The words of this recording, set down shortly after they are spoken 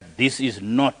This is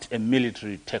not a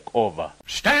military takeover.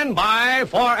 Stand by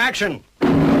for action.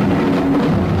 Greenville,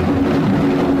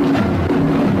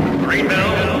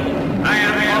 I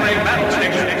am on a battle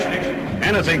station.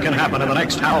 Anything can happen in the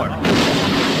next hour.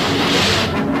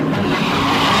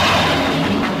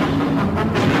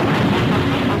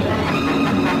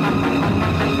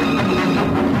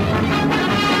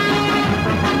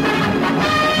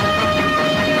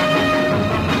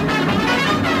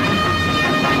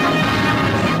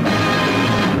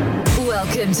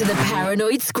 Welcome to the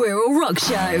Paranoid Squirrel Rock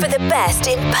Show for the best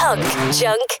in punk,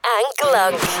 junk, and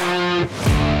glunk.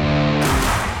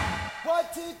 1,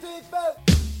 2, 3, 4.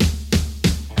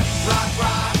 Rock,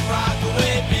 rock, rock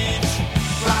away, bitch.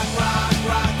 Rock, rock,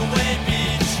 rock away,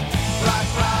 bitch. Rock,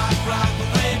 rock, rock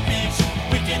away, bitch.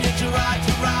 We can hit you right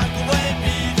to rock away,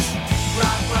 bitch.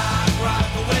 Rock, rock,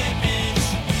 rock away, bitch.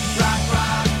 Rock,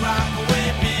 rock, rock away,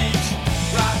 bitch.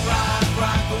 Rock, rock,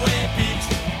 rock away, bitch.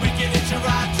 We can hit you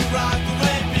right to rock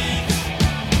away, bitch.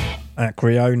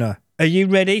 Acweorna, are you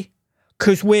ready?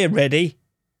 'Cause we're ready.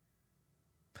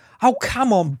 Oh,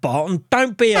 come on, Barton,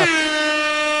 don't be a...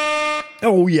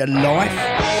 all your life.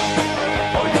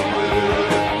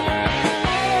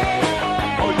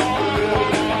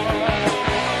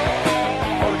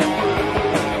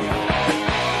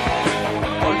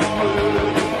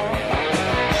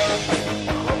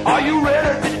 Are you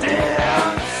ready to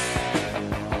dance?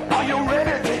 Are you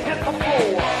ready to hit the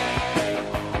floor?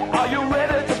 Are you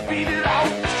ready to beat it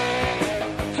out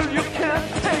till you can't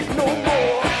take no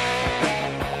more?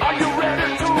 Are you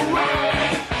ready to rock?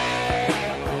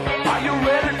 Are you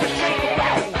ready to shake it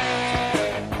out?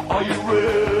 Are you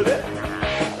ready?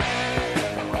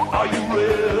 Are you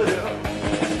ready?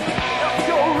 If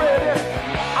you're ready,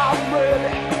 I'm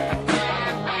ready.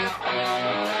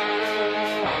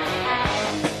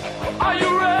 Are you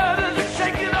ready to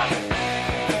shake it up?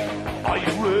 Are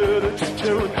you ready to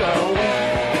tear it down?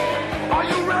 Are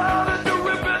you ready to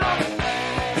rip it up?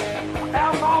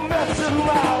 Am I messing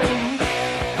around?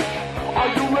 Are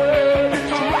you ready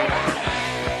to rock?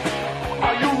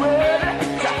 Are you ready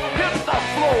to hit the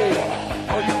floor?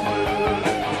 Are you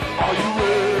ready? Are you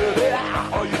ready?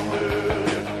 Are you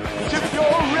ready? 'Cause if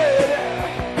you're ready,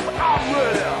 I'm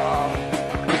ready.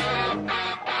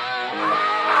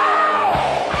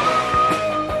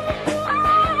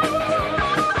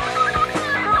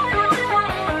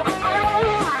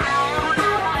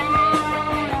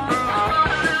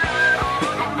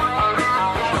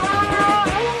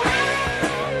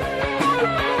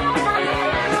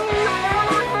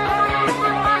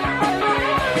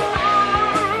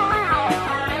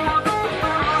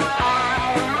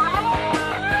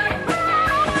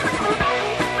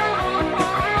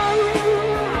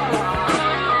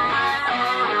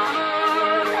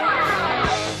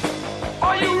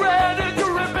 Are you ready to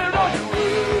rip it up?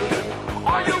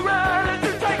 Are you ready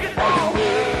to take it down?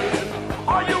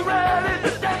 Are you ready to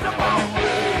dance about?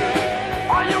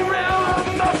 Are you really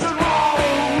messing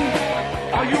around?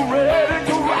 Are you ready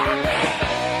to rock?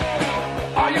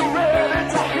 Are you ready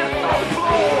to hit the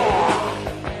floor?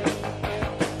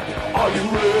 Are you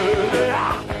ready?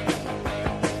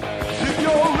 'Cause if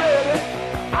you're ready,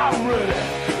 I'm ready.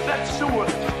 Let's do it.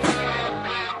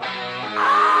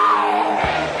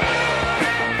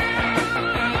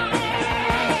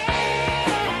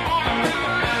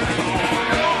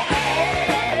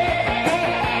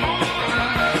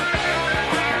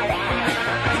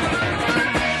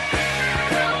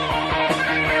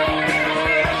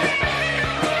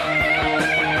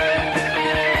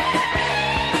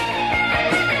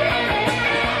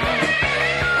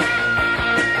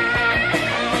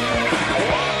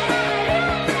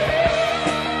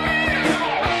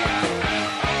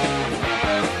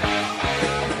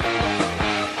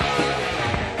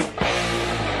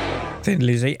 Thin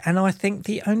Lizzy, and I think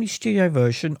the only studio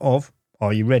version of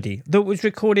Are You Ready that was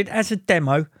recorded as a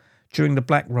demo during the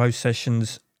Black Rose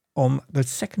sessions on the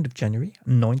 2nd of January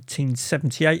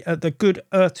 1978 at the Good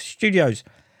Earth Studios.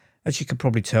 As you could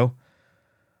probably tell,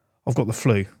 I've got the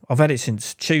flu. I've had it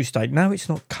since Tuesday. No, it's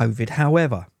not COVID.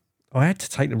 However, I had to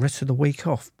take the rest of the week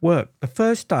off work. The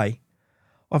first day,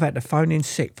 I've had to phone in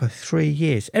sick for 3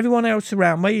 years. Everyone else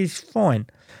around me is fine.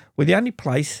 Well, the only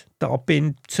place that I've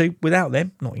been to without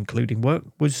them, not including work,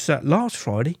 was last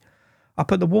Friday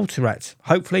up at the Water-Rats.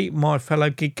 Hopefully my fellow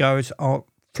gig goers are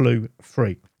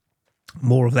flu-free.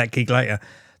 More of that gig later.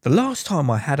 The last time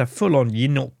I had a full-on you're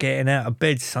not getting out of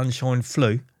bed sunshine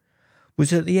flu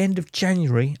was at the end of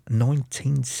January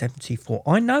 1974.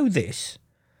 I know this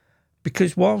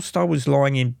because whilst I was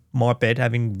lying in my bed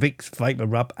having Vicks Vapor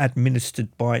Rub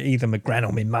administered by either my gran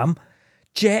or my mum,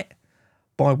 Jet,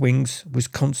 by Wings was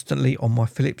constantly on my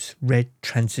Philips Red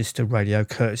transistor radio,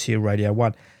 courtesy of Radio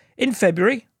 1. In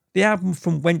February, the album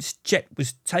from whence Jet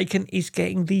was taken is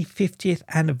getting the 50th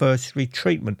anniversary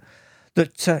treatment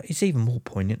that is even more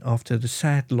poignant after the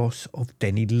sad loss of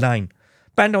Denny Lane.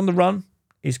 Band on the Run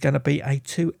is going to be a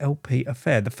 2 LP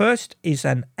affair. The first is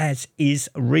an as-is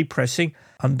repressing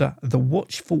under the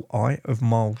watchful eye of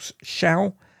Miles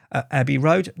Shaw at Abbey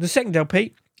Road. The second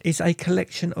LP is a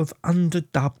collection of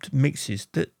underdubbed mixes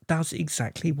that does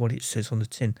exactly what it says on the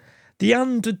tin. The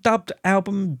underdubbed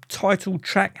album title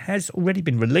track has already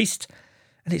been released,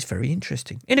 and it's very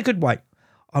interesting, in a good way.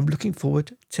 I'm looking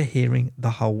forward to hearing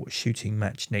the whole shooting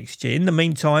match next year. In the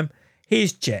meantime,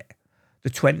 here's Jet, the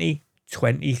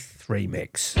 2023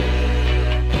 mix.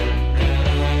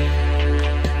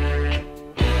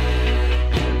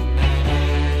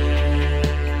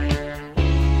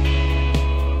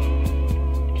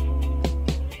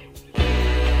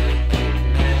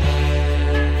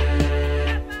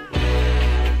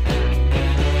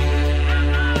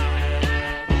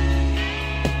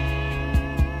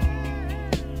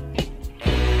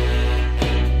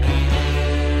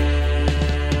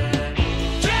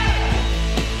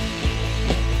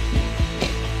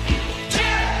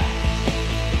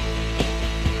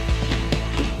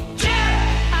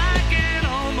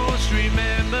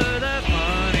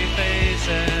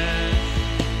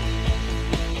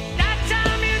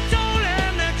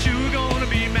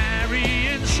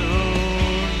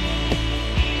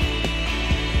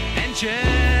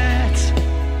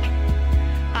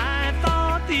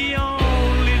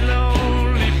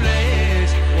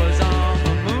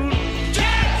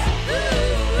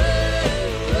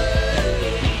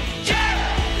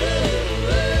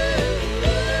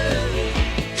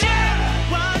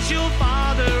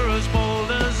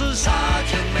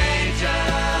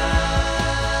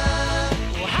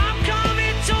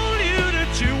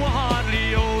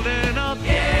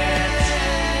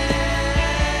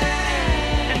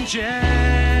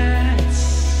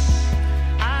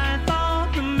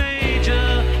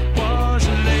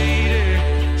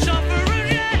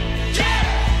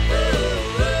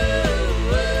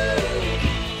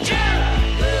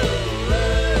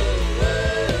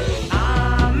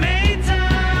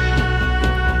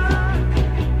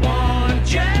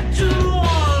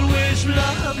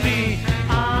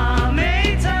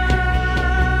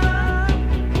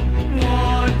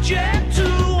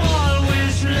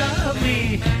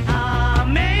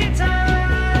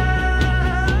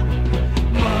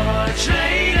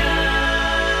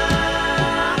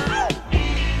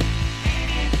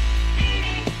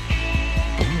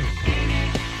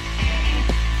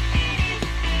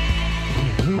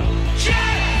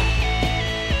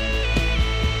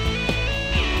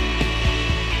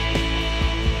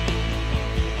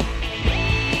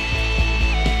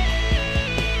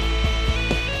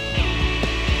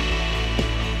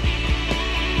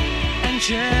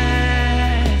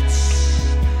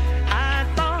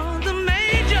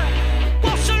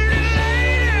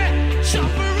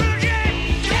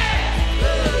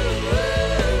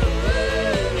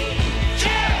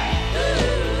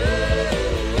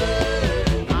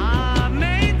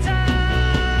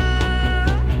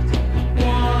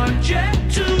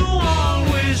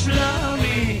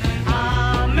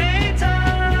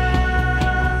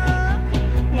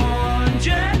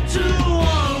 To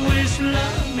always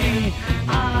love me,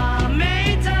 I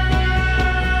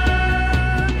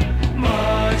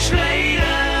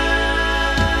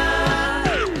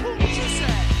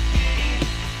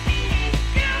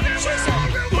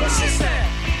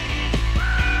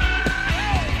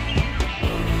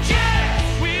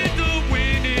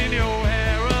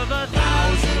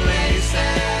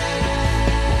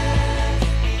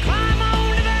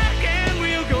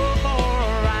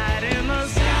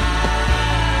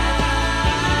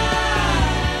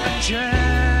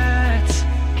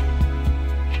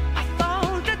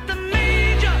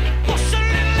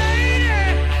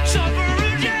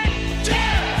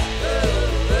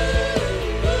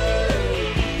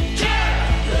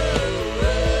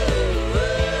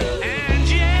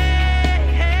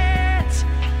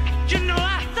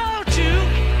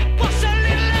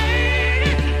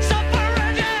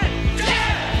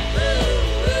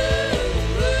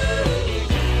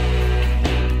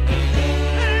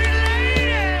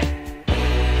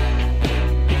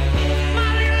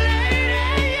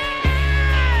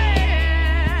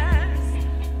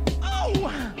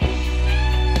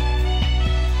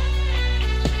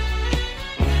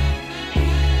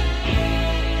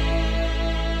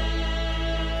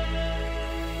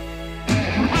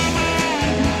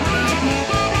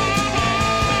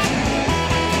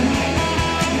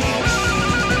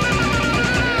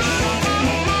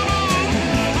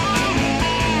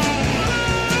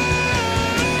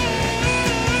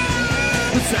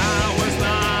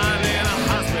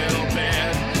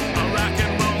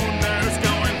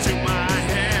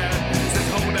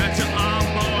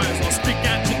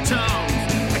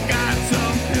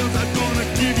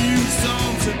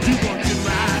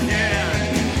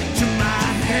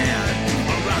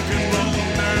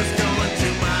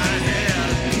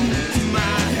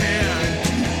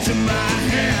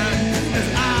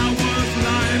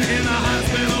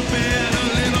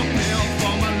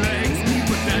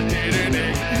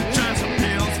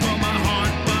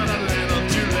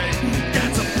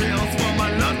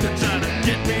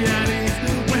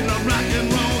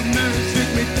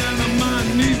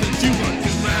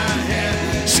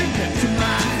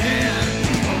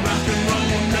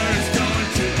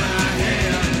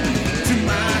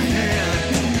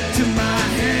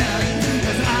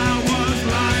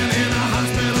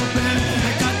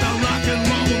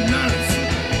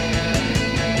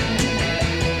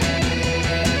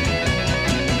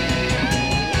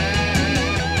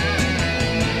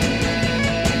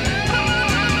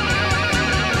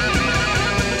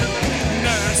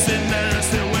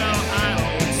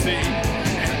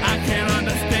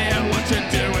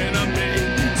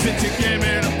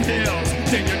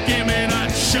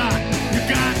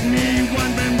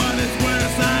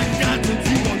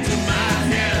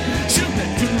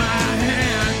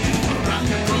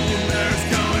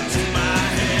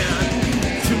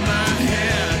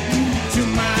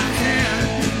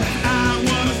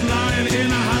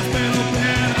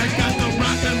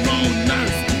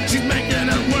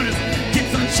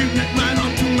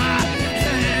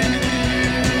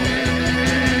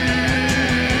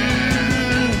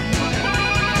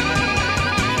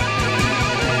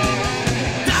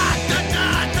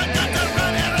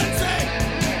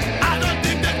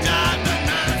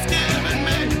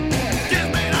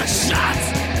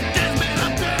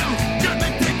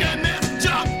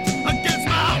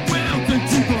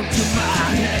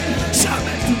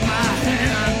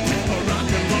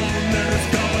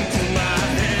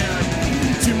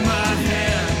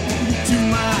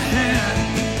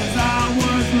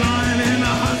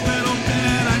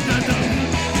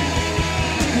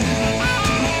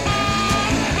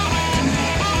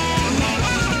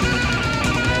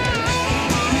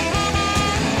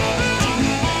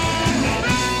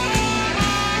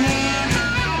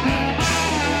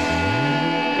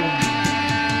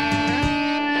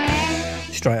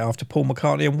straight after Paul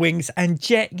McCartney and Wings and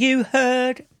Jet, you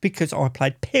heard Because I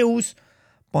Played Pills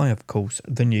by, of course,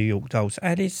 the New York Dolls.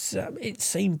 And it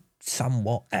seemed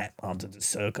somewhat apt under the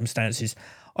circumstances.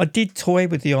 I did toy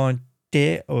with the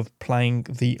idea of playing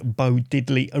the Bo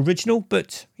Diddley original,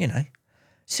 but, you know,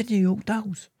 it's the New York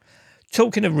Dolls.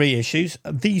 Talking of reissues,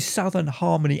 the Southern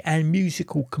Harmony and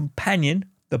Musical Companion,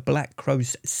 the Black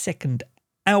Crowes' second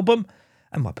album,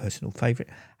 and my personal favourite,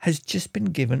 has just been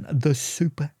given the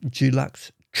Super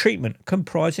Deluxe treatment,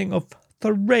 comprising of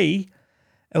 3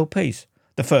 LPs.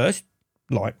 The first,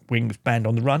 like Wings' Band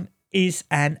on the Run, is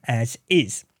an as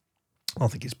is. I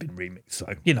think it's been remixed,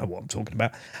 so you know what I'm talking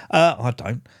about. I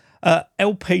don't.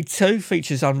 LP2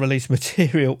 features unreleased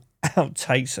material,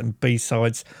 outtakes and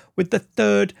B-sides, with the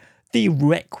third, the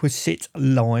requisite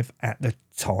live at the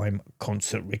time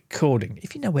concert recording.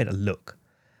 If you know where to look,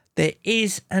 there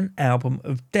is an album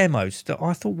of demos that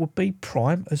I thought would be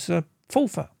prime as a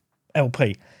fourth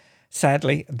LP.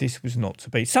 Sadly, this was not to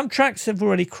be. Some tracks have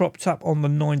already cropped up on the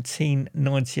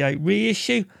 1998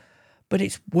 reissue, but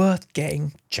it's worth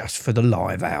getting just for the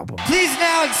live album. Please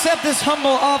now accept this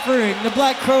humble offering. The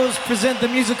Black Crowes present the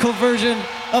musical version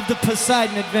of the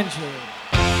Poseidon Adventure.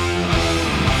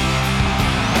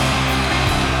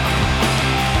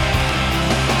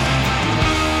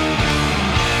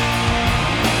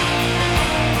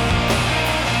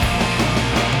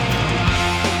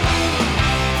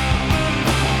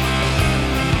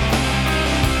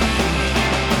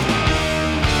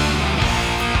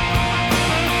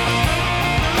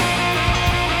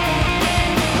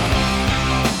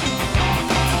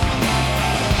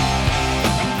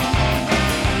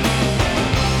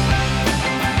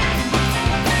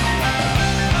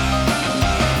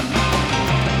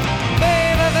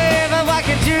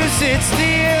 Sit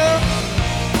still.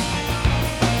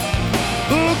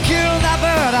 Who killed that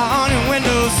bird on your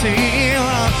windowsill?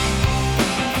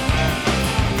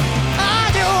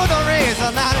 I do the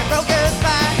reason that it broke his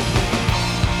back.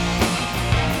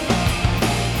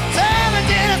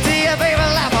 17 to you, baby,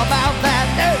 laugh about that.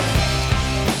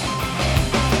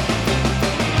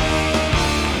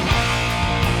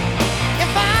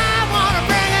 If I want to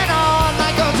bring it on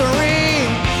like a dream,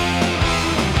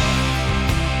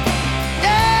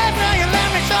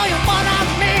 show you what I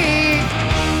mean.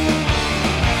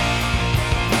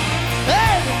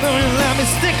 Hey, let me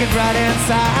stick it right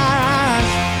inside.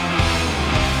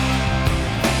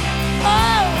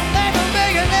 Oh, let me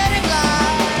make it, let it fly.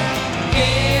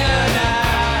 Can I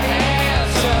have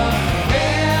some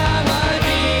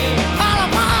remedy? All I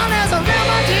want is a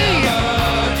remedy.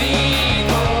 Remedy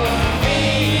for me.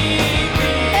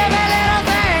 Every little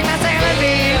thing that's ailing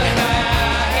me. Can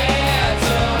I have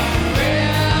some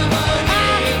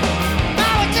remedy? I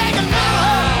would take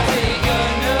enough to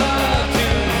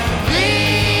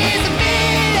please me.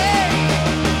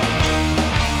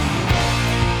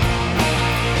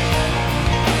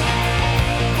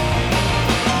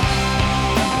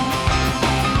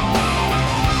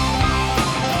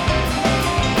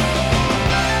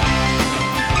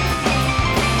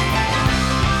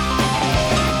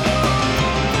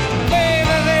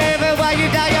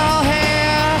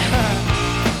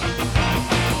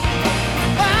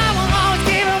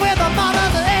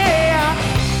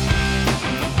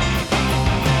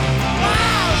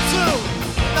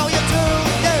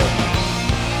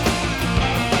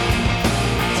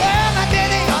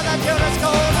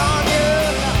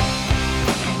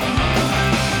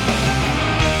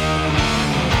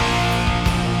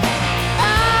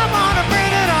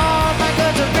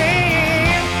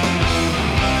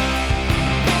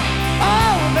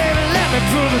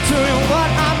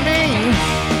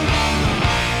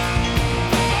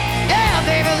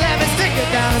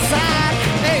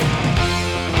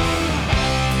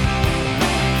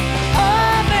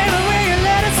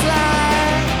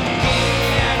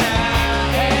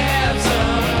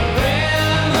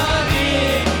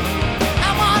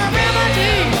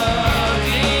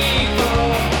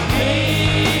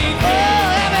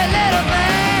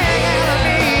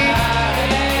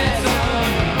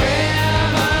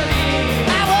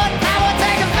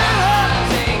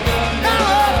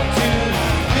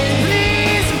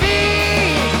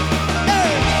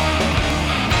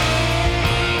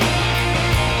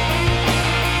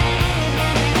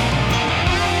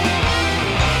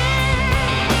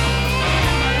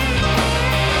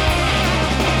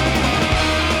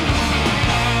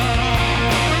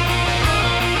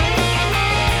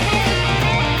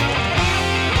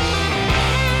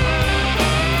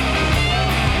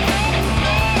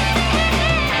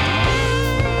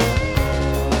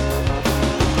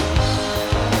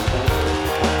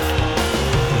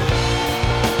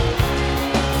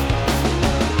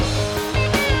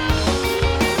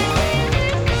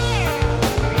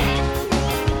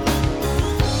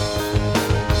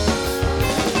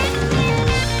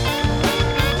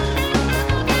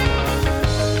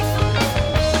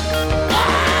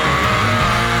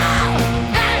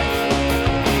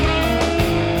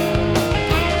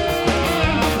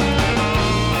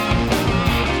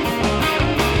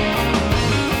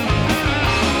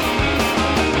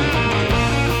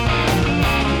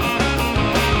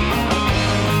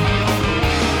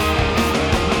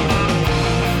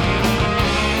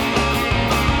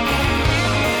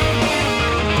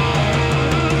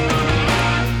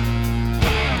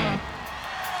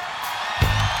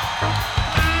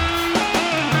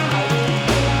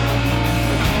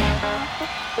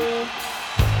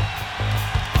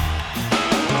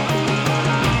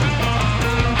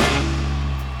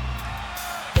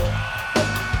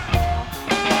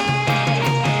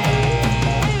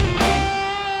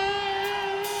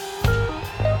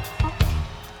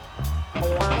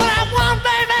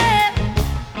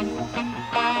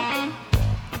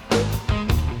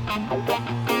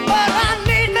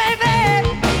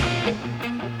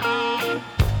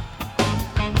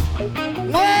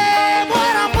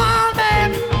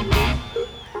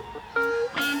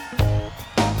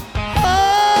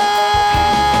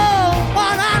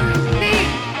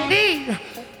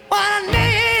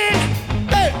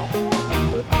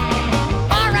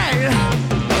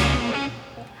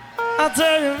 I'll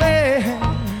tell you, babe.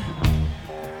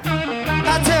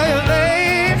 I'll tell you,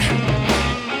 babe,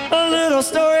 a little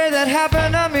story that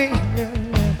happened to me.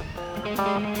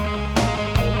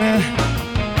 Yeah.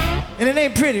 And it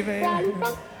ain't pretty, babe.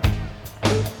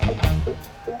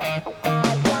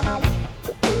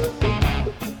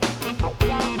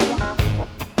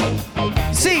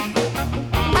 See,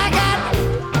 I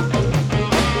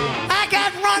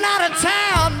got run out of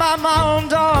town by my own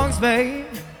dogs, babe.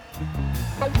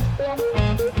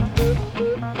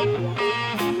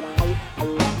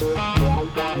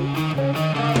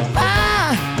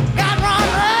 I got run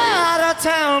out of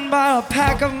town by a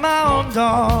pack of my own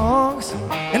dogs.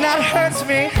 And that hurts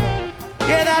me.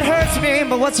 Yeah, that hurts me,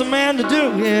 but what's a man to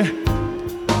do, yeah?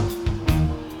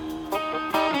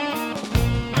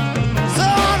 So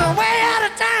on the way out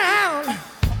of town,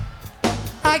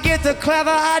 I get the clever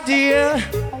idea.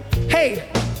 Hey,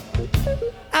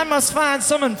 I must find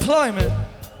some employment.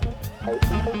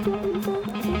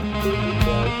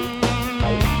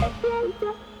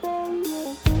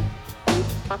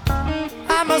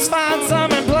 I must find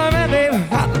some employment, baby.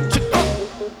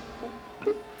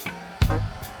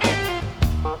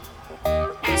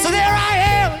 So there I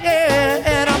am, yeah,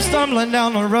 and I'm stumbling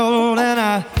down the road, and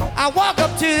I walk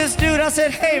up to this dude. I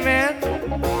said, hey, man,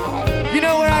 you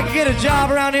know where I can get a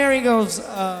job around here? He goes,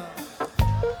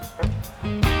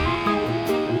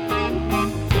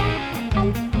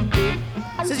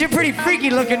 says, you're pretty freaky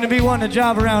looking to be wanting a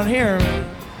job around here, man.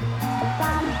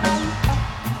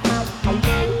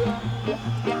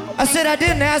 I said, I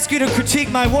didn't ask you to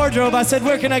critique my wardrobe. I said,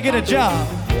 where can I get a job?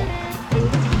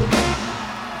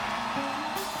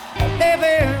 Hey,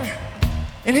 baby.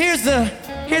 And here's the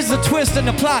twist in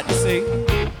the plot, you see.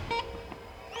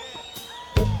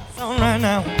 All right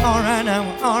now, all right now,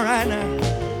 all right now.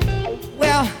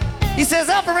 Well, he says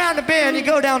up around the bend, you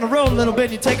go down the road a little bit,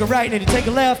 and you take a right and you take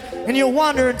a left, and you'll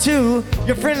wander into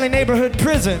your friendly neighborhood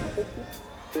prison.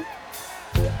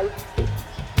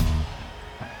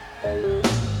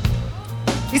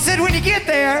 He said when you get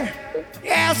there, you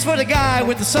ask for the guy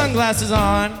with the sunglasses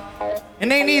on,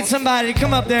 and they need somebody to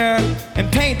come up there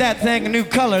and paint that thing a new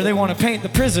color. They want to paint the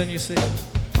prison, you see.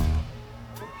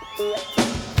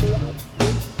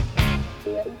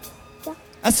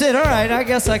 I said, all right, I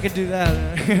guess I could do that.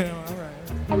 All right.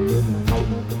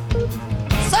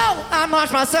 So I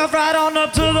march myself right on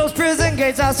up to those prison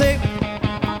gates. I say,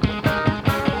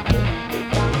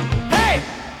 hey!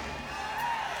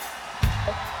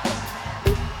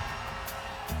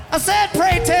 I said,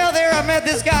 pray tell there, I met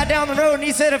this guy down the road, and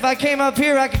he said if I came up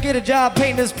here, I could get a job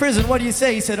painting this prison. What do you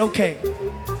say? He said, okay.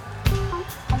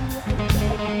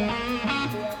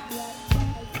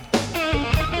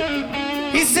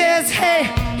 He says, hey,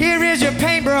 here is your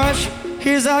paintbrush.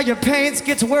 Here's all your paints.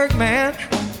 Get to work, man.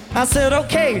 I said,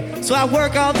 okay. So I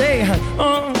work all day.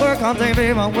 Work all day,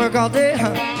 babe. I work all day.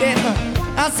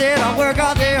 Yeah. I said, I work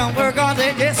all day. I work all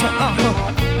day. Yes.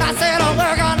 I said, I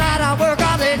work all night. I work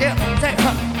all day. Yeah.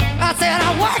 I said,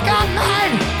 I work all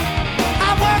night.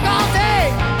 I work all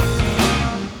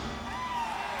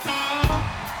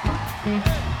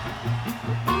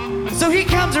day. So he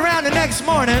comes around the next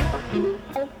morning.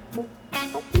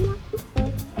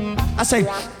 I say,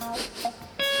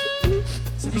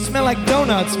 you smell like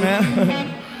donuts, man.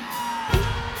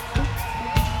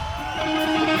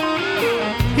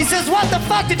 He says, what the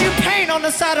fuck did you paint on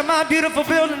the side of my beautiful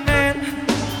building, man?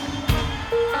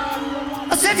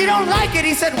 I said, you don't like it.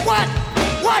 He said, what?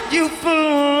 What, you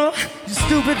fool? You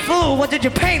stupid fool. What did you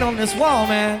paint on this wall,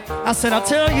 man? I said, I'll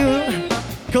tell you,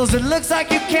 cause it looks like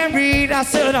you can't read. I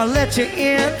said, I'll let you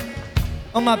in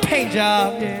on my paint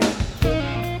job, yeah.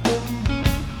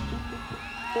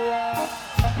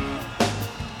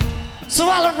 So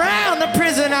all around the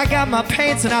prison, I got my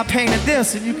paints and I painted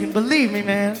this, and you can believe me,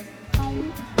 man.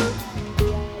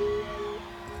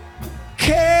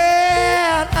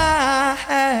 Can I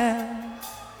have?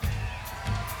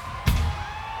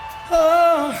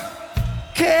 Oh,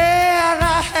 can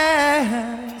I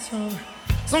have some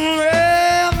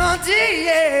remedy,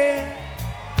 yeah?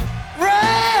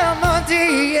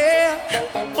 Remedy, yeah.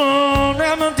 Oh,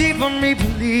 remedy for me,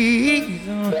 please.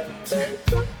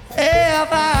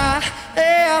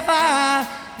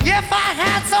 If I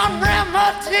had some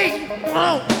remedy,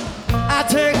 oh,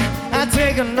 I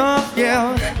take enough,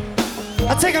 yeah.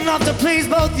 I take enough to please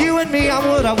both you and me. I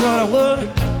would.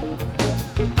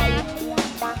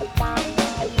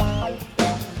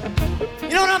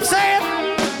 You know what I'm saying?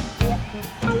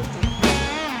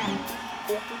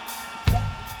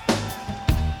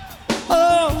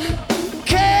 Oh,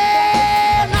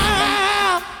 can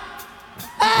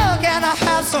I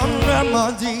have some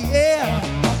remedy, yeah?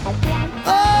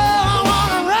 Oh, I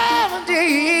want a remedy.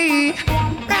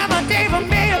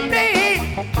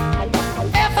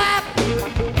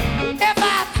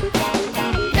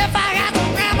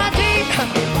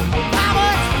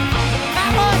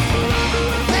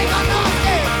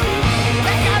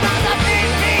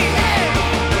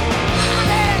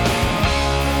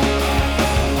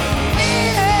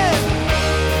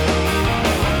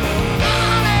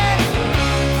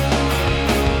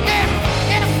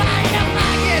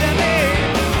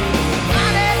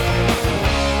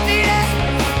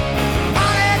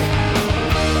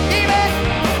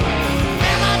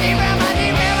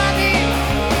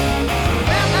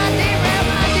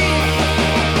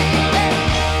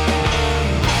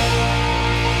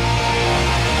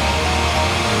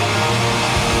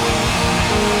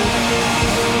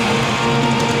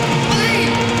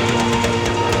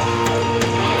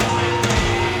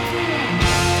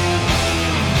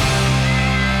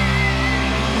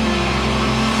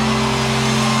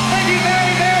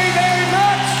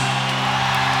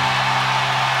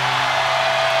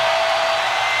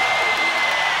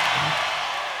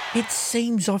 It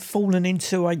seems I've fallen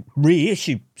into a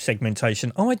reissue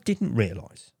segmentation. I didn't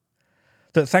realise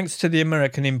that thanks to the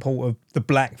American import of the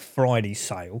Black Friday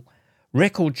sale,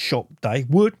 Record Shop Day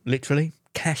would literally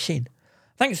cash in.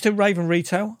 Thanks to Raven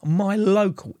Retail, my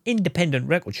local independent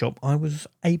record shop, I was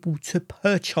able to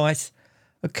purchase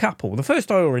a couple. The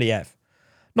first I already have.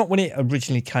 Not when it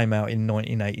originally came out in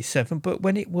 1987, but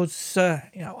when it was, I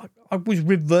was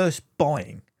reverse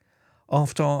buying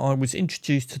after I was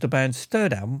introduced to the band's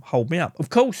third album, Hold Me Up. Of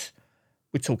course,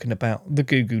 we're talking about the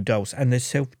Goo Goo Dolls and their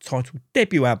self-titled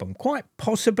debut album. Quite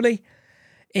possibly,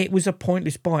 it was a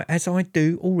pointless buy, as I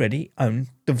do already own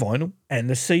the vinyl and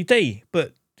the CD.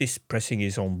 But this pressing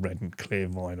is on red and clear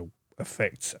vinyl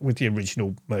effects with the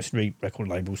original Mercenary record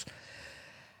labels.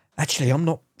 Actually, I'm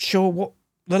not sure what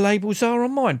the labels are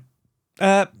on mine.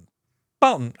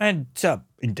 Barton and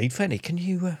indeed Fanny, can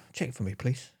you check for me,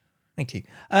 please? Thank you.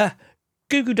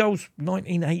 Goo Goo Dolls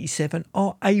 1987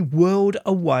 are a world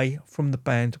away from the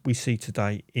band we see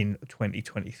today in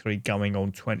 2023, going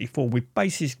on 24, with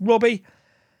bassist Robbie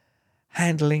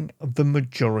handling the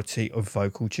majority of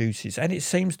vocal duties. And it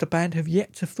seems the band have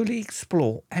yet to fully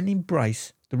explore and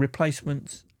embrace the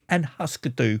Replacements and Husker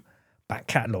Du back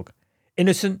catalogue.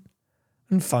 Innocent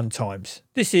and fun times.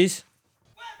 This is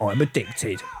I'm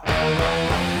Addicted.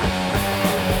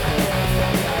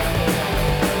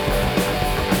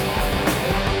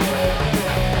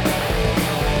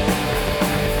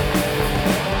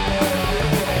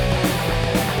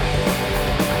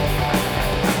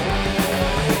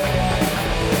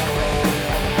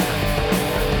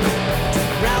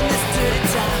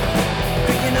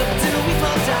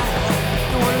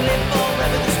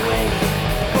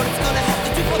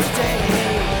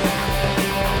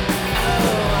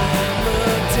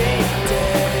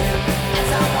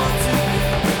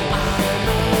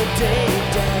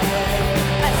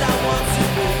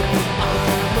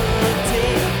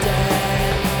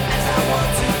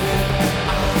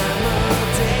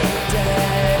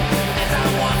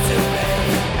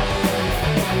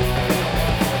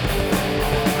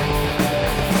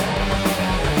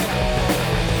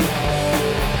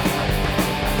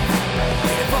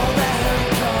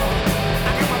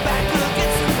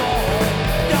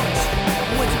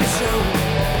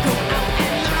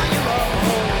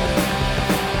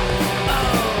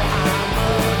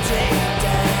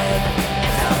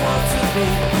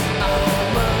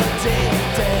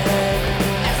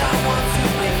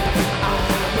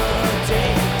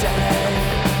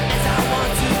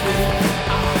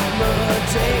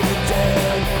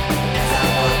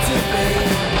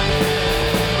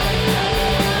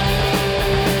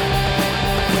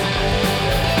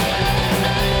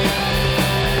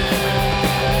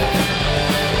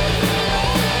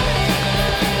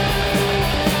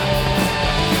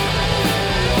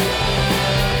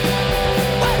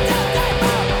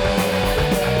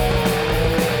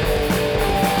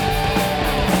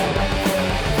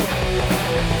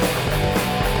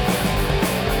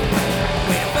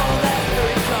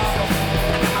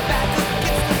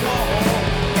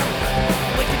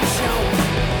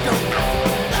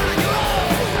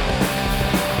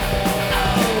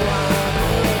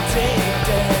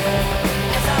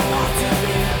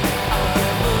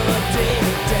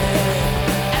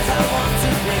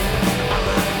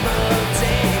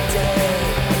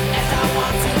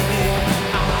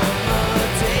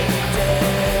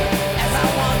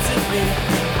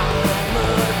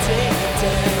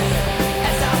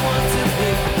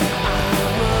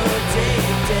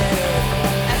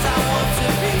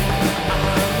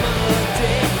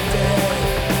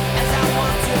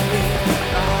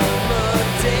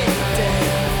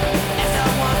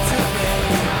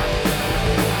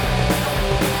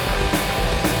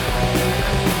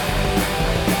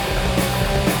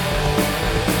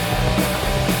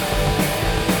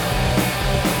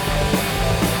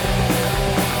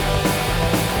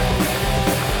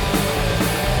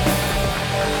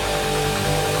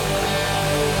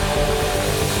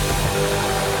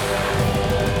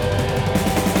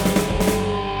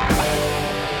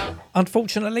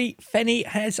 Unfortunately, Fenny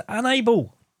has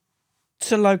unable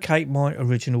to locate my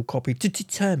original copy to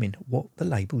determine what the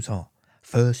labels are.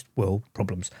 First world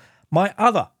problems. My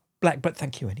other Black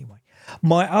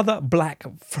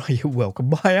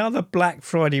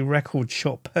Friday record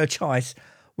shop purchase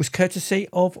was courtesy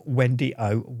of Wendy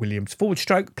O. Williams,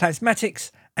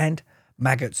 /Plasmatics and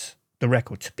Maggots, the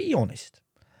record. To be honest,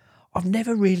 I've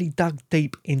never really dug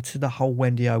deep into the whole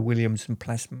Wendy O. Williams and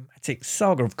Plasmatics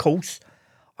saga. Of course,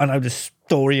 I know the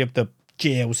story of the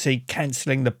GLC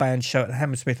cancelling the band show at the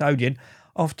Hammersmith Odeon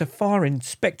after fire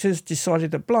inspectors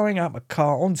decided that blowing up a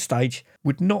car on stage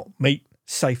would not meet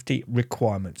safety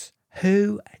requirements.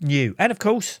 Who knew? And of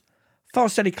course,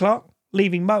 Fast Eddie Clark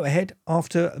leaving Motorhead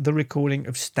after the recording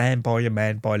of Stand By Your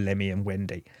Man by Lemmy and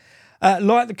Wendy.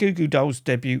 Like the Goo Goo Dolls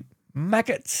debut,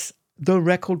 Maggots, the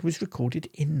record was recorded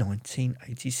in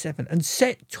 1987 and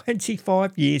set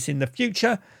 25 years in the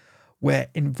future, where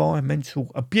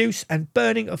environmental abuse and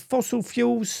burning of fossil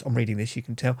fuels, I'm reading this, you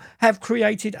can tell, have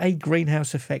created a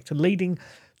greenhouse effect leading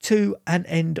to an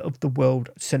end of the world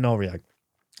scenario.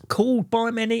 Called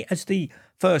by many as the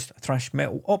first thrash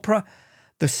metal opera,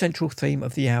 the central theme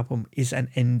of the album is an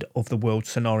end of the world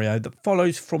scenario that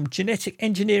follows from genetic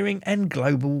engineering and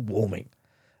global warming.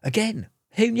 Again,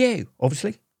 who knew?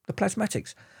 Obviously, the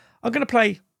Plasmatics. I'm going to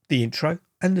play the intro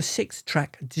and the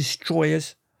 6-track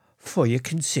Destroyers for your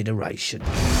consideration.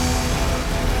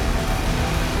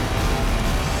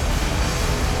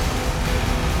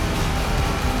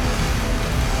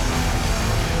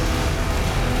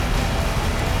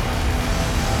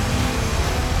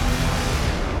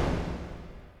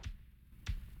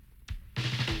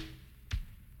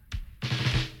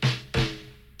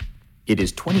 It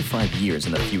is 25 years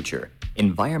in the future.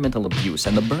 Environmental abuse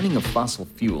and the burning of fossil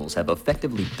fuels have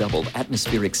effectively doubled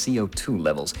atmospheric CO2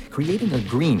 levels, creating a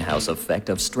greenhouse effect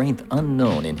of strength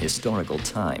unknown in historical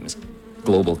times.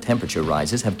 Global temperature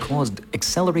rises have caused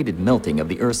accelerated melting of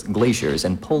the Earth's glaciers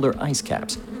and polar ice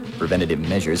caps. Preventative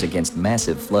measures against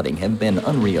massive flooding have been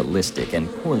unrealistic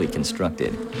and poorly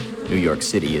constructed. New York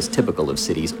City is typical of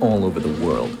cities all over the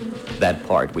world. That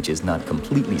part which is not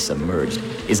completely submerged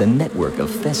is a network of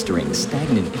festering,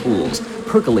 stagnant pools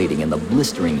percolating in the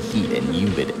blistering heat and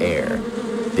humid air.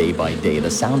 Day by day,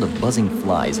 the sound of buzzing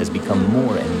flies has become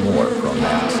more and more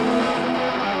pronounced.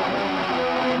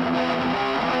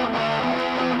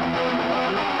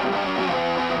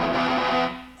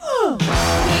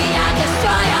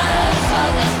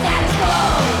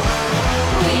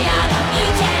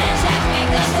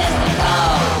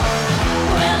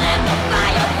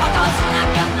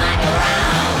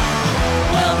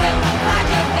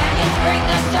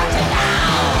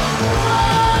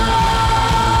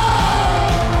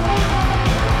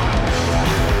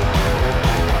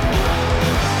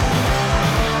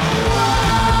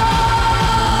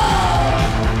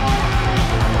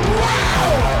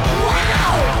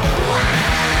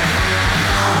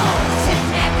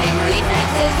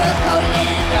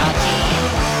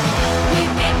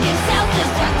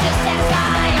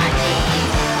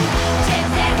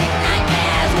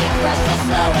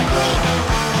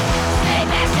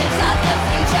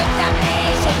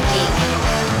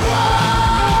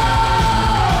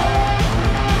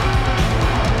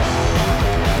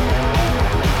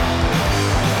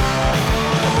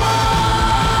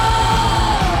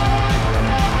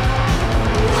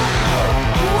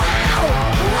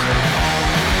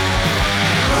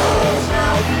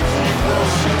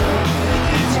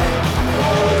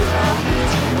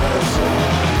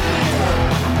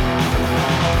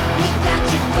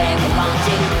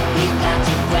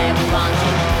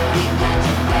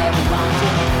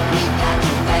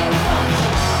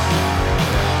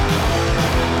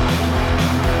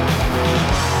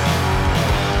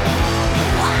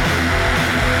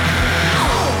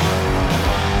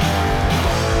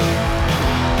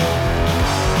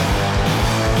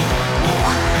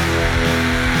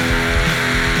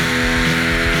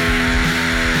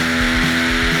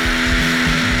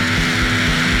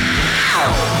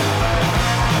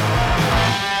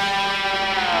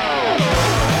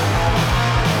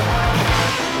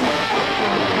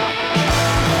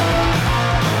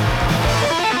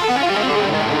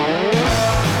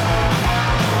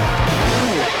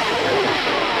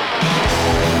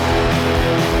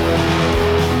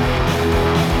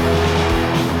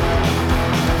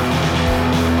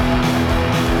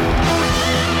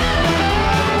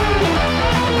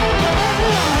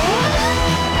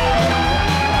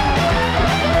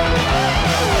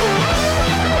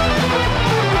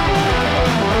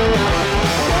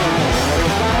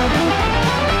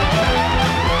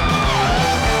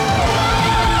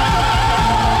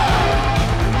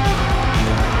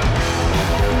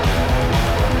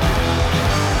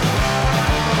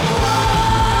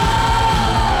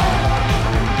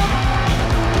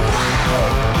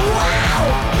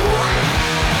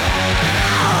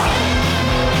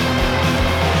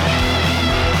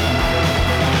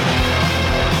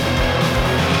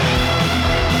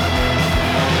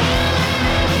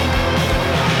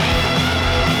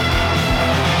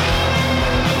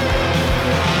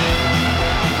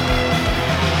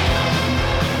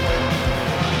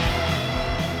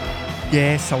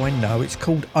 Yes, I know. It's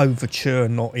called Overture,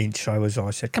 not intro, as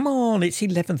I said. Come on, it's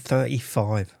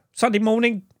 11:35. Sunday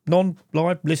morning,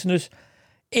 non-live listeners.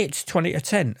 It's 20 to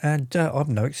 10 and I've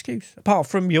no excuse, apart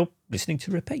from you're listening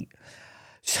to repeat.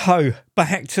 So,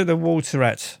 back to the water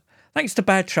rats. Thanks to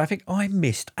bad traffic, I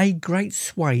missed a great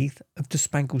swathe of the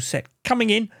Spangles set coming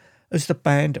in as the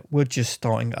band were just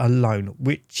starting alone,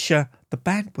 which the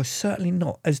band was certainly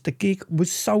not, as the gig was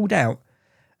sold out.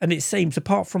 And it seems,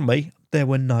 apart from me, there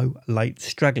were no late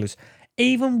stragglers.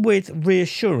 Even with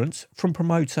reassurance from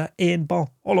promoter Ian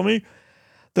Bartholomew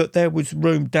that there was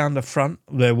room down the front,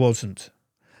 there wasn't.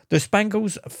 The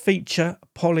Spangles feature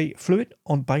Polly Fluid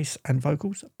on bass and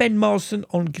vocals, Ben Marsden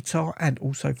on guitar and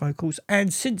also vocals,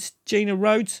 and since Gina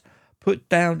Rhodes put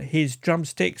down his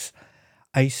drumsticks,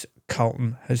 Ace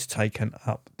Carlton has taken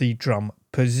up the drum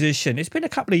position. It's been a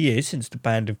couple of years since the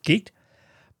band have gigged,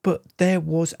 but there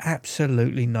was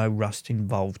absolutely no rust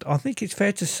involved. I think it's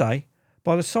fair to say,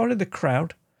 by the side of the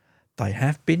crowd, they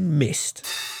have been missed.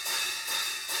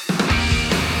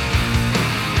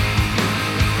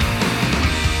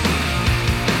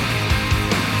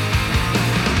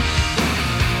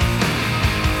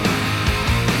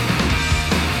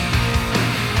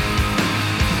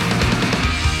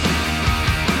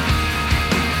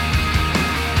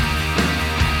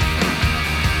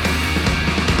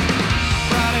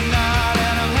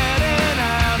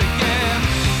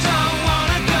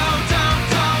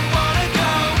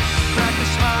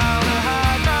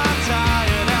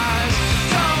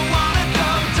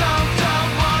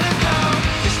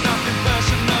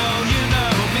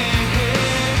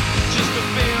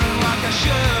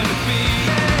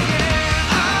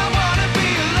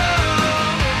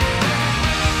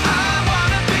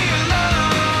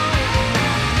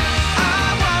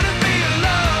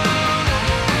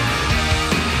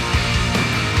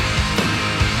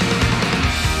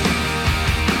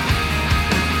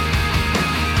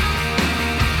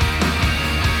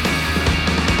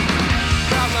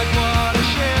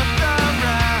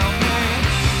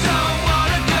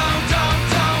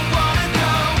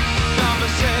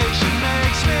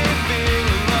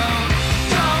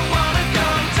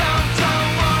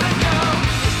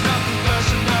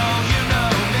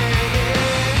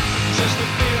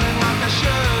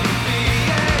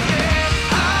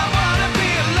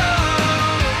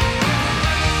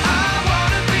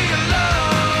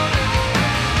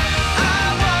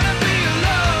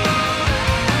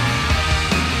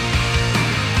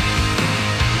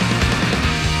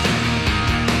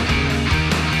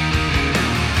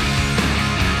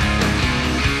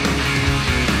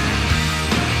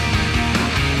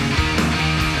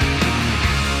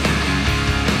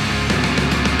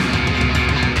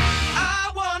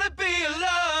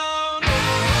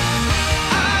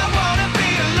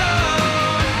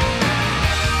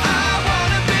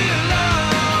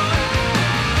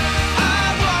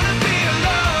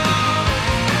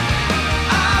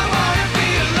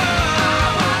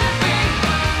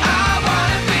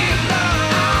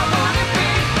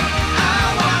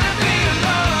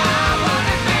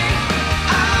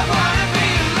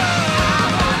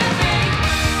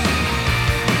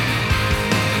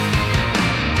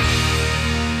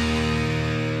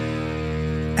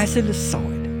 As an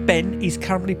aside, Ben is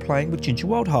currently playing with Ginger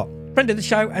Wildheart. Friend of the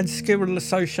show and Squirrel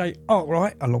Associate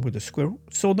Arkwright, along with the Squirrel,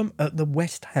 saw them at the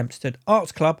West Hampstead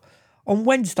Arts Club on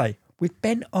Wednesday, with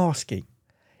Ben asking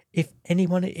if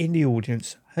anyone in the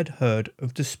audience had heard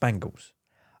of the Spangles.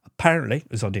 Apparently,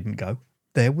 as I didn't go,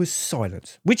 there was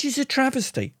silence, which is a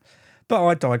travesty. But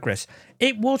I digress.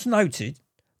 It was noted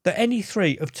that any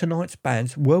three of tonight's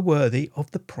bands were worthy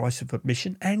of the price of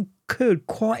admission and could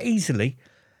quite easily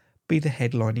be the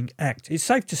headlining act. It's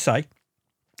safe to say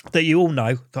that you all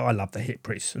know that I love the Hit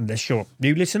Priests, unless you're a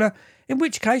new listener, in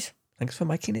which case, thanks for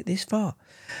making it this far.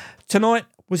 Tonight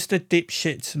was the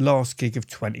Dipshits' last gig of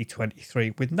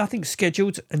 2023, with nothing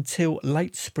scheduled until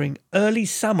late spring, early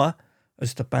summer,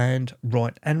 as the band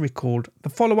write and record the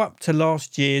follow-up to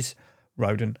last year's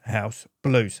Roden House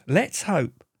Blues. Let's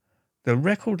hope the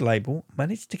record label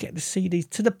managed to get the CDs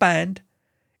to the band,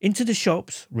 into the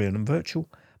shops, real and virtual,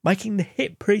 making the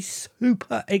Hit Priests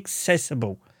super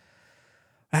accessible.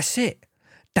 That's it.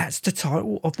 That's the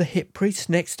title of the Hit Priests'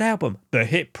 next album. The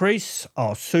Hit Priests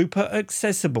are super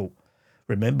accessible.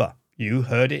 Remember, you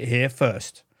heard it here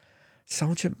first.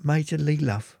 Sergeant Major Lee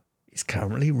Love is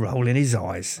currently rolling his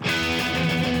eyes.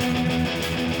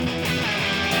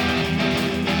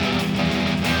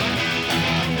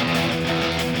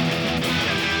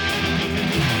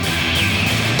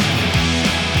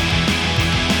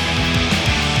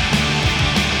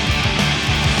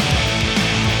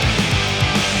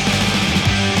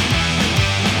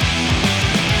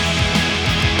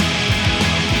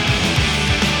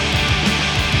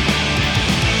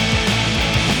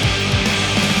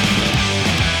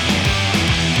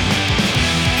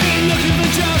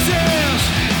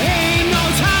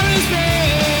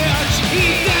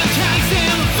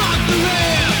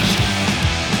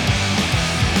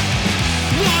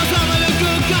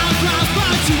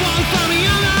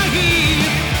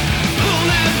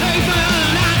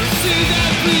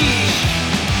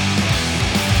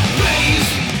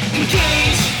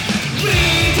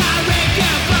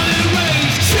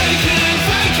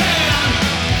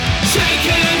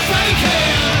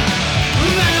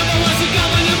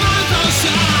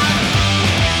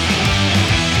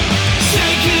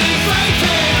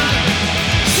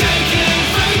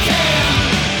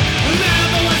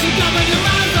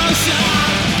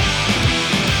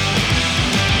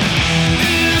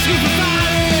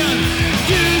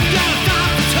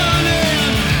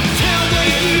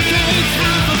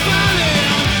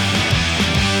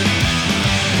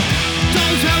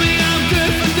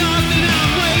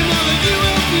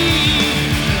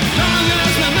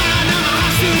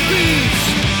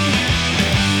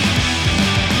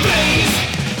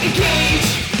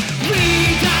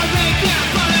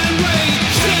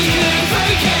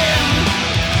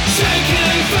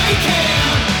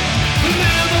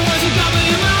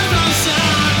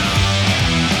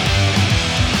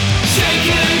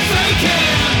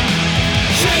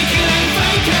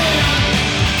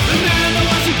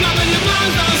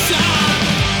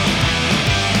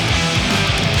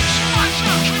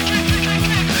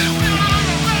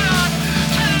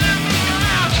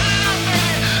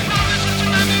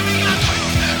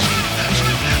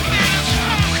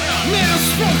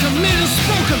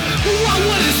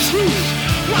 What is truth?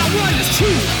 What is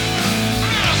truth?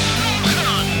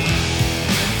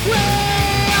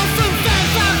 Well, from fat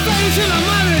face to the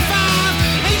money 5,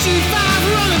 HG5,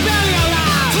 we're on the belly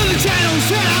alive. From the channel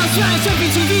set outside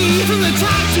TV, from the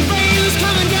top to veins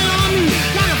coming down on me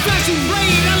like a flashing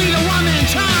blade. I lead a one-man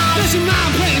child. There's your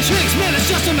mind playing tricks, man, it's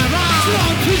just in my rhyme.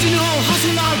 Strong pigeonhole,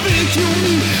 hustle, I'll ridicule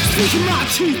me. Speaking my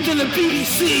truth in the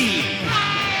BBC.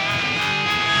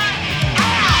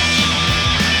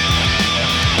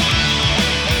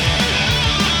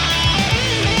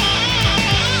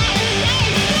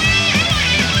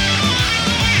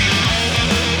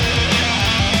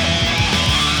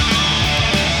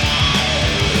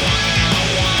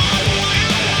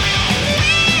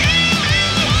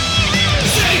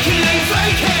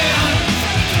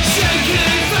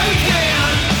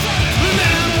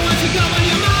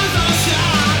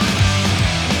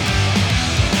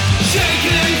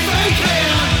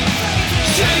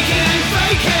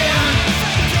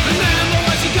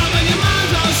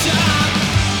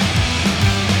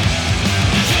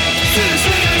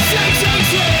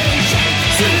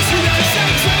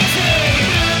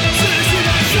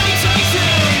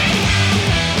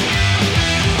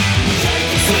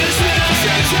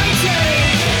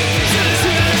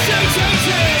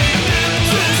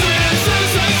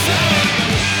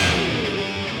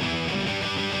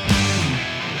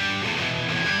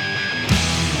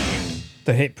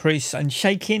 The Hit Priests and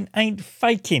Shakin Ain't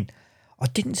Fakin. I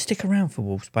didn't stick around for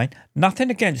Wolfsbane. Nothing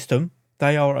against them.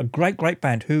 They are a great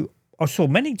band who I saw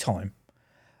many times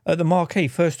at the Marquee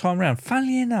first time round.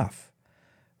 Funnily enough,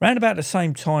 round about the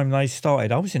same time they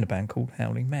started, I was in a band called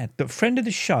Howling Mad. That friend of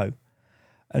the show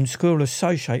and Squirrel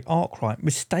associate Arkwright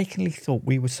mistakenly thought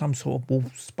we were some sort of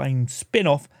Wolfsbane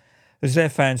spin-off, as their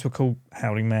fans were called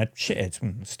Howling Mad shitheads,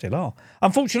 and still are.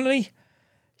 Unfortunately,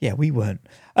 yeah, we weren't.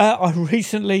 I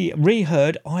recently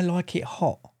reheard I Like It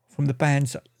Hot from the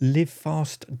band's Live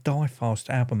Fast, Die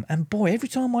Fast album. And boy, every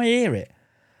time I hear it,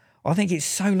 I think it's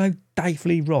solo Dave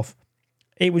Lee Roth.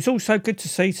 It was also good to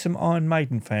see some Iron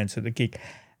Maiden fans at the gig.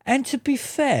 And to be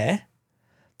fair,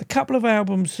 the couple of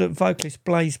albums that vocalist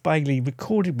Blaze Bayley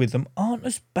recorded with them aren't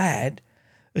as bad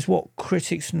as what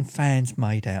critics and fans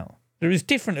made out. They're as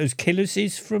different as Killers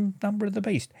is from Number of the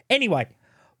Beast. Anyway,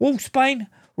 Wolfsbane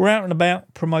were out and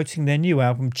about promoting their new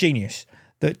album, Genius,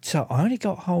 that I only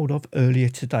got hold of earlier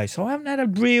today. So I haven't had a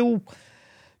real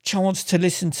chance to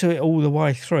listen to it all the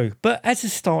way through. But as a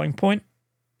starting point,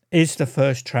 is the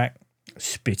first track,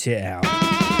 Spit It Out.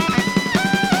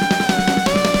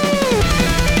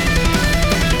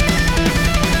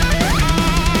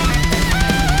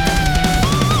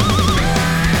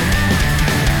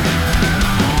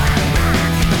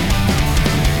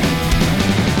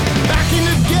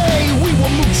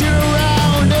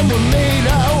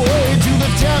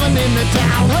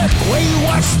 We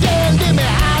were standing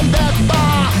behind that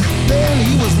bar. Then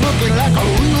he was looking like a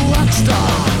real rock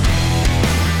star.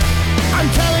 I'm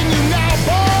telling you now,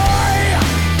 boy,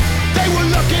 they were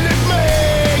looking at me.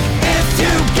 If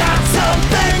you got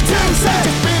something to say,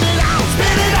 just spit it out,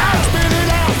 spit it out, spit it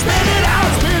out, spit it out,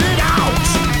 spit it out.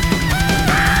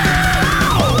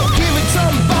 Ow! Give it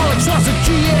some bollocks, trust a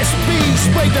GSB.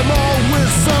 Spray them all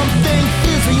with something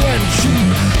fizzy and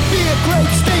cheap. Be a great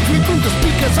stage, we blew the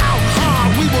speakers out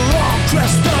hard. We were all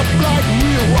dressed up like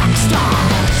real rock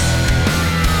stars.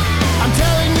 I'm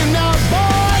telling you now,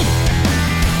 boy,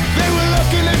 they were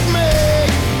looking at me.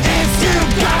 If you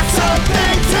got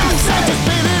something to say, just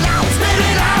spit it out, spit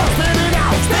it out, spit it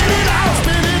out, spit it out,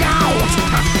 spit it out.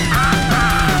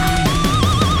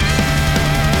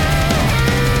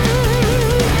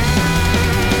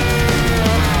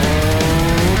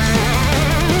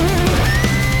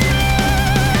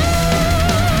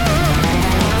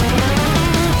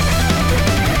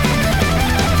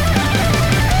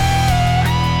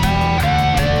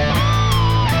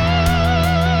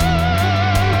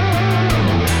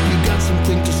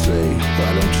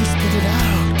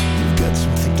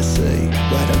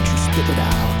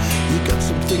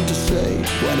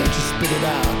 Why don't you spit it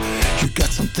out? You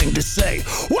got something to say.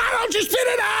 Why don't you spit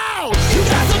it out? You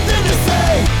got something to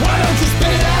say. Why don't you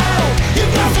spit it out? You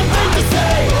got something to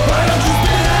say. Why don't you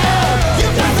spit it out? You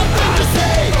got something to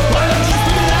say. Why don't you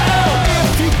spit it out?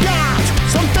 If you got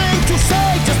something to say,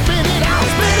 just spit it out.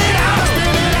 Spit it out.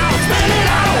 Spit it out. Spit it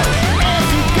out. If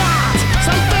you got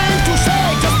something to say,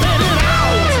 just spit it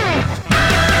out.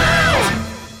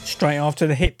 Straight after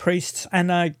the Hit Priests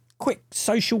and a quick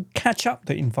social catch-up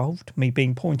that involved me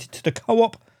being pointed to the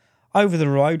co-op over the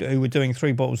road who were doing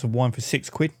 3 bottles of wine for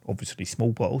 £6, obviously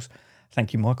small bottles.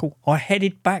 Thank you, Michael. I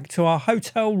headed back to our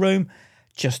hotel room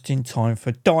just in time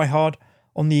for Die Hard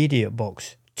on the Idiot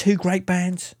Box. 2 great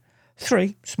bands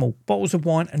 3 small bottles of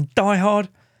wine, and Die Hard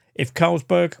if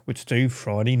Carlsberg were to do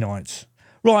Friday nights.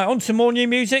 Right, on to more new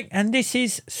music, and this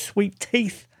is Sweet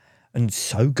Teeth and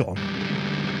So Gone.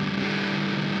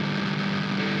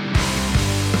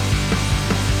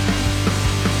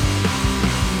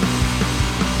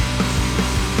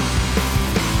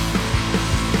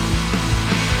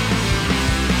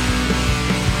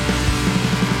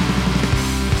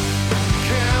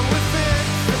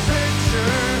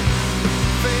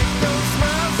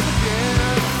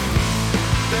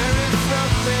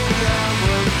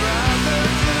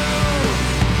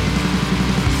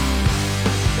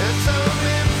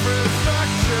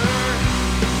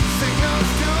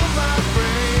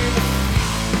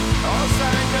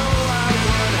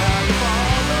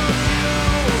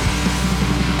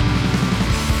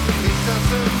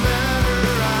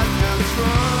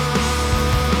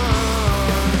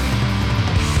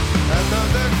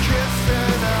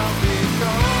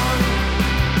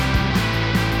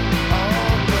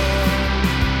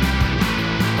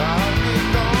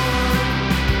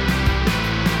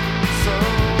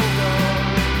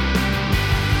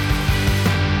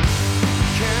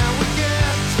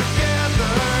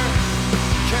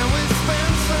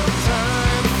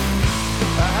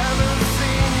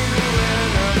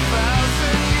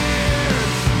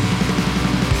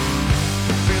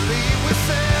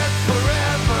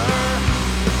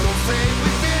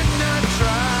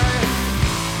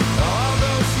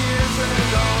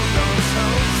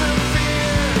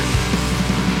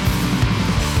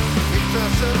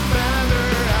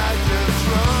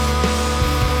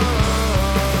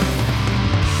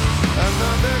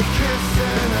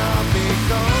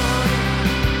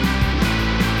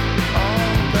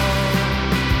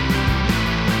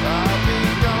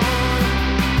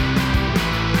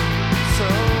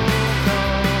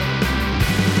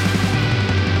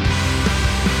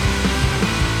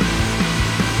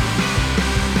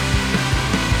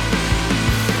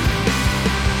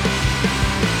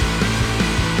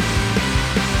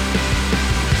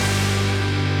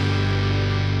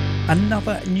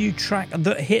 Another new track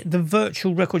that hit the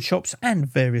virtual record shops and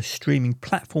various streaming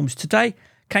platforms today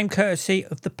came courtesy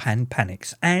of the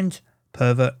Panpanics and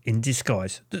Pervert in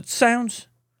Disguise, that sounds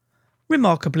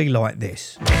remarkably like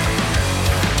this.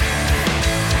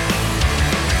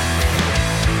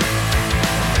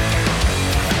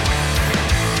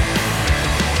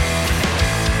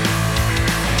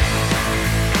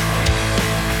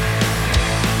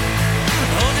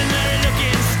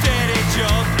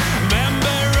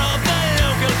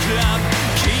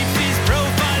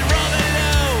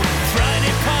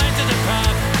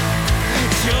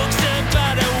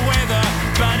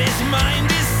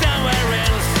 Mind is somewhere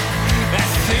else.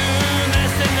 As soon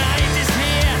as the night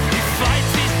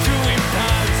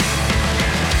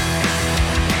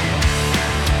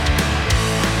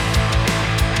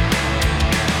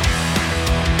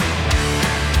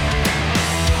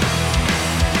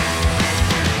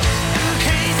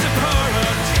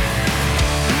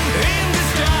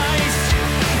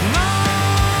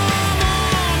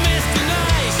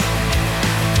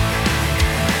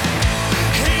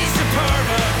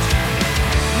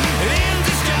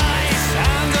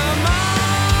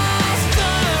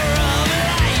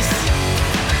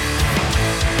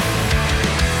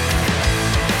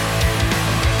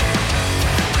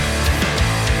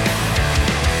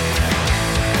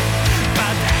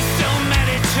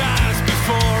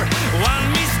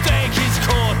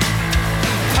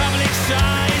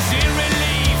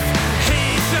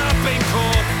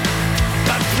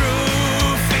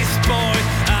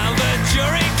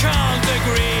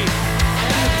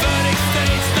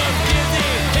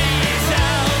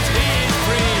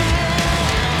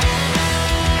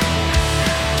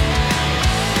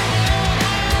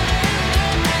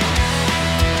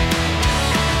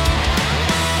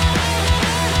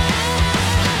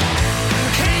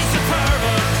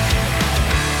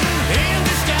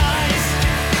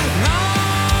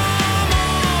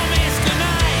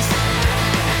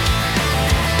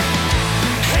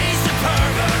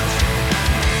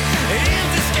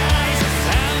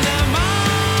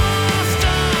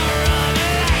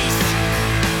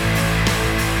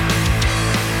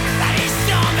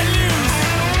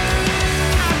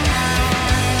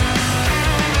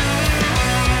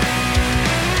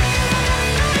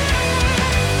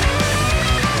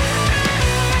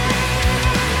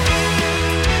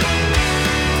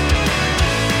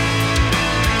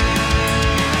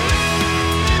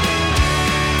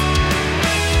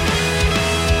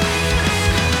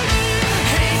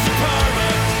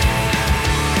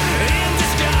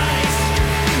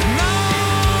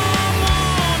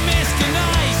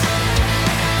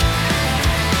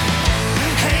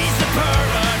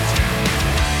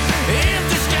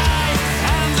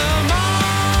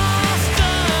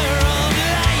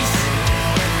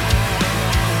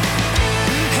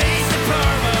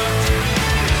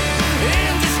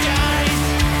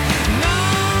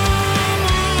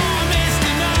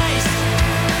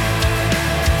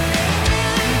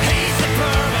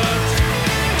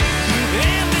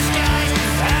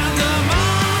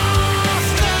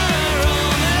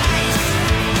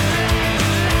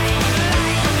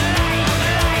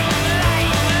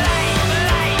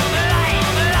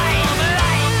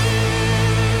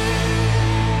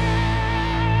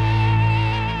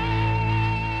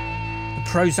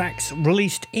Prozacs,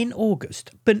 released in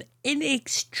August, but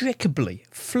inextricably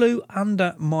flew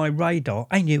under my radar,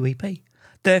 a new EP.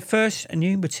 Their first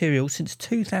new material since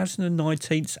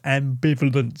 2019's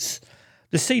Ambivalence.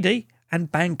 The CD and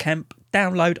Bandcamp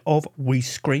download of We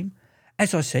Scream,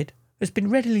 as I said, has been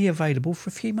readily available for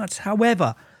a few months.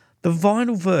 However, the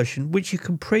vinyl version, which you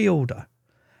can pre-order,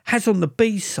 has on the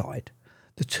B-side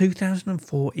the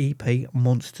 2004 EP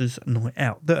Monsters Night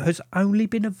Out that has only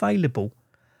been available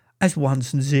as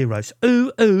ones and zeros.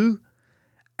 Ooh, ooh,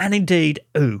 and indeed,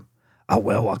 ooh. Oh,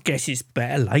 well, I guess it's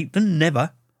better late than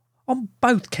never on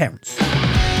both counts.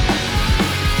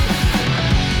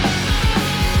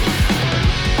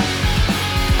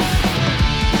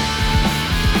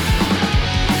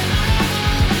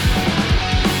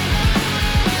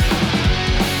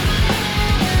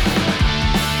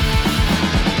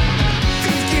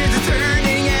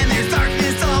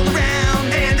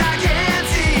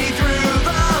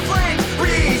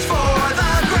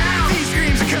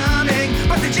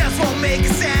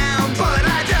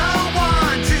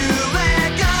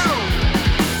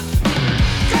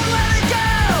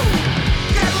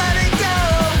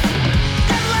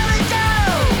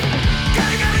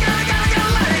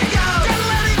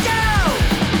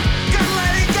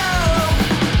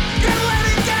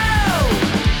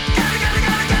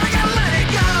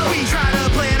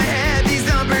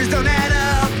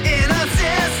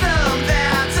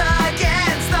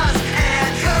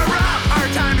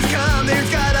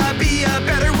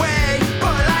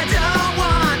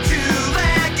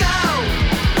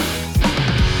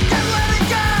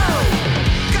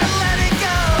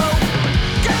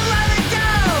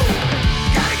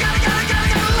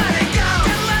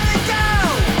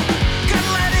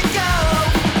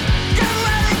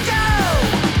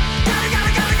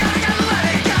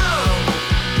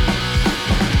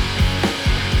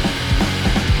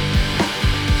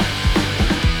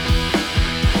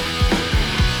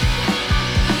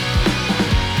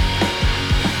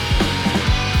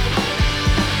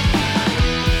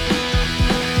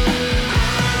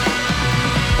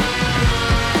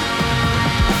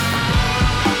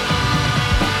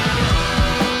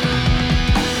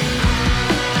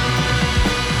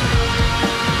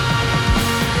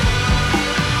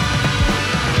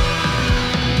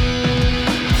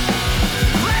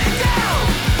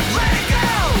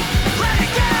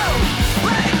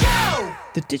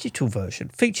 Digital version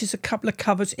features a couple of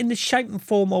covers in the shape and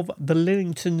form of the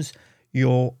Lillingtons'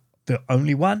 You're the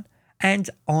Only One and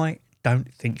I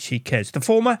Don't Think She Cares. The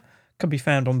former can be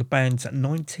found on the band's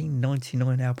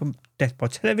 1999 album Death by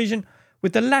Television,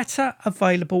 with the latter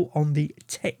available on the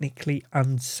Technically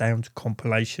Unsound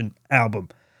compilation album.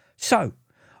 So,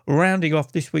 rounding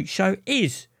off this week's show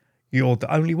is You're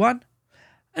the Only One.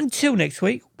 Until next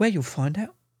week, where you'll find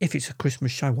out if it's a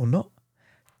Christmas show or not.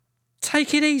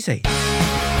 Take it easy.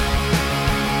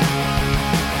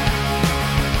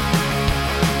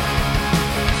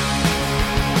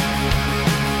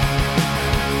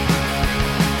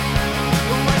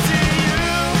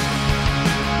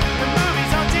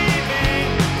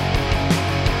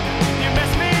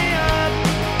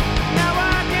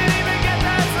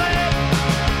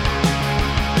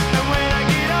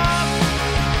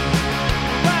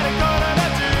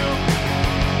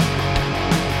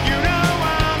 You know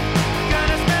I'm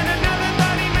gonna spend another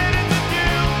 30 minutes with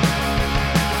you.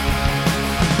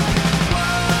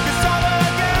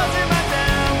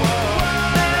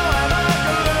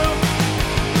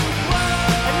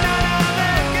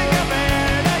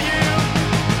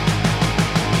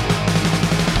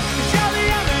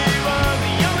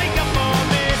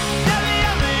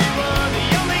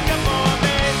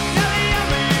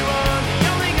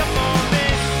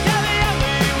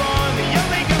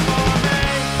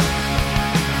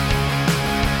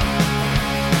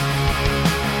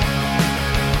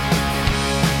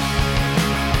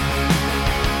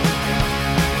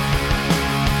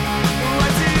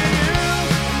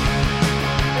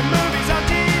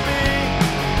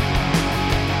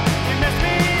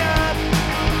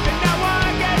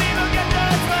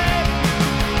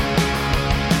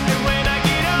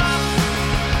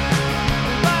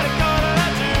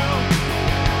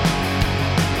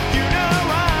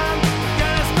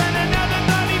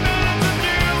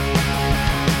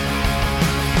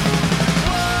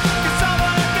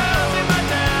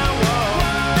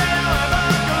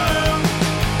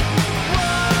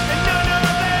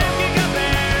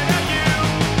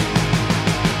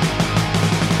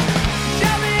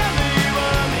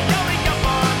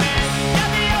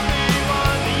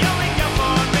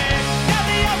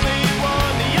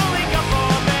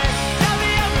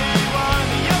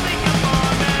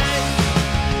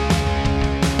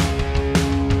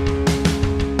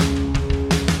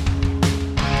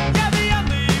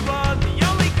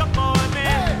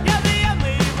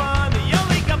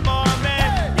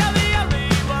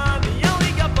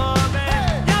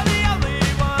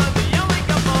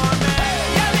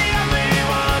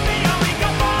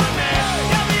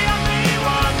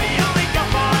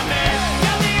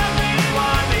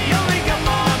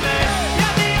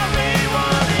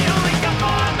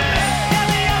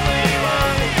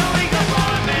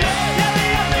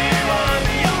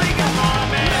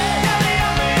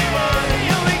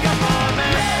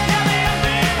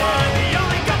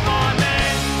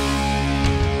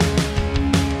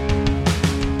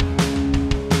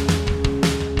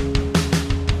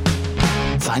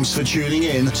 Thanks for tuning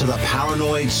in to the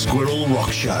Paranoid Squirrel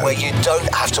Rock Show, where you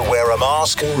don't have to wear a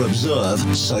mask or observe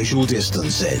social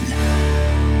distancing.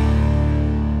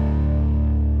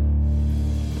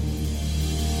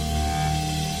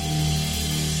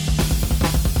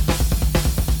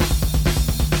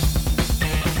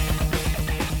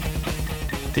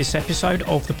 This episode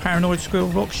of the Paranoid Squirrel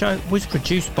Rock Show was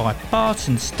produced by Bart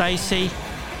and Stacey,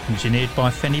 engineered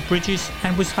by Fenny Bridges,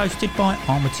 and was hosted by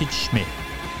Armitage Schmidt,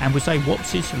 and was a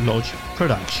Watts' Lodge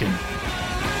production.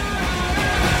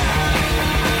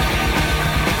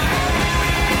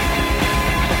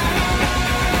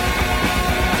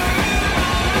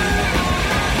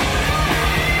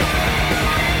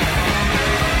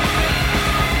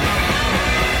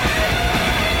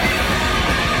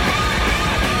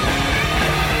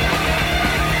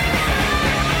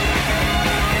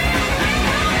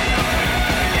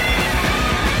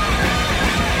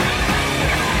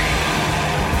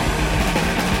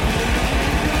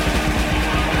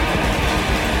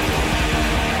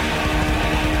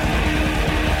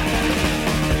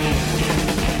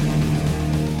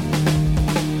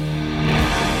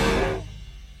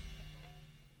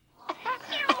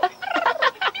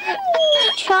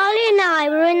 Charlie and I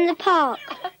were in the park.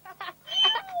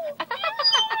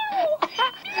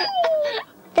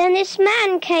 Then this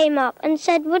man came up and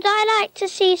said, would I like to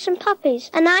see some puppies?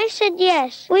 And I said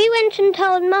yes. We went and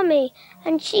told Mummy,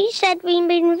 and she said we'd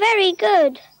been very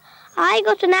good. I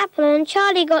got an apple and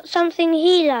Charlie got something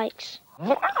he likes.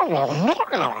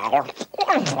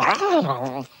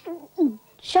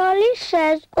 Charlie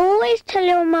says, always tell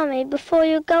your mummy before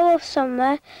you go off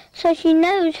somewhere so she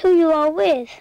knows who you are with.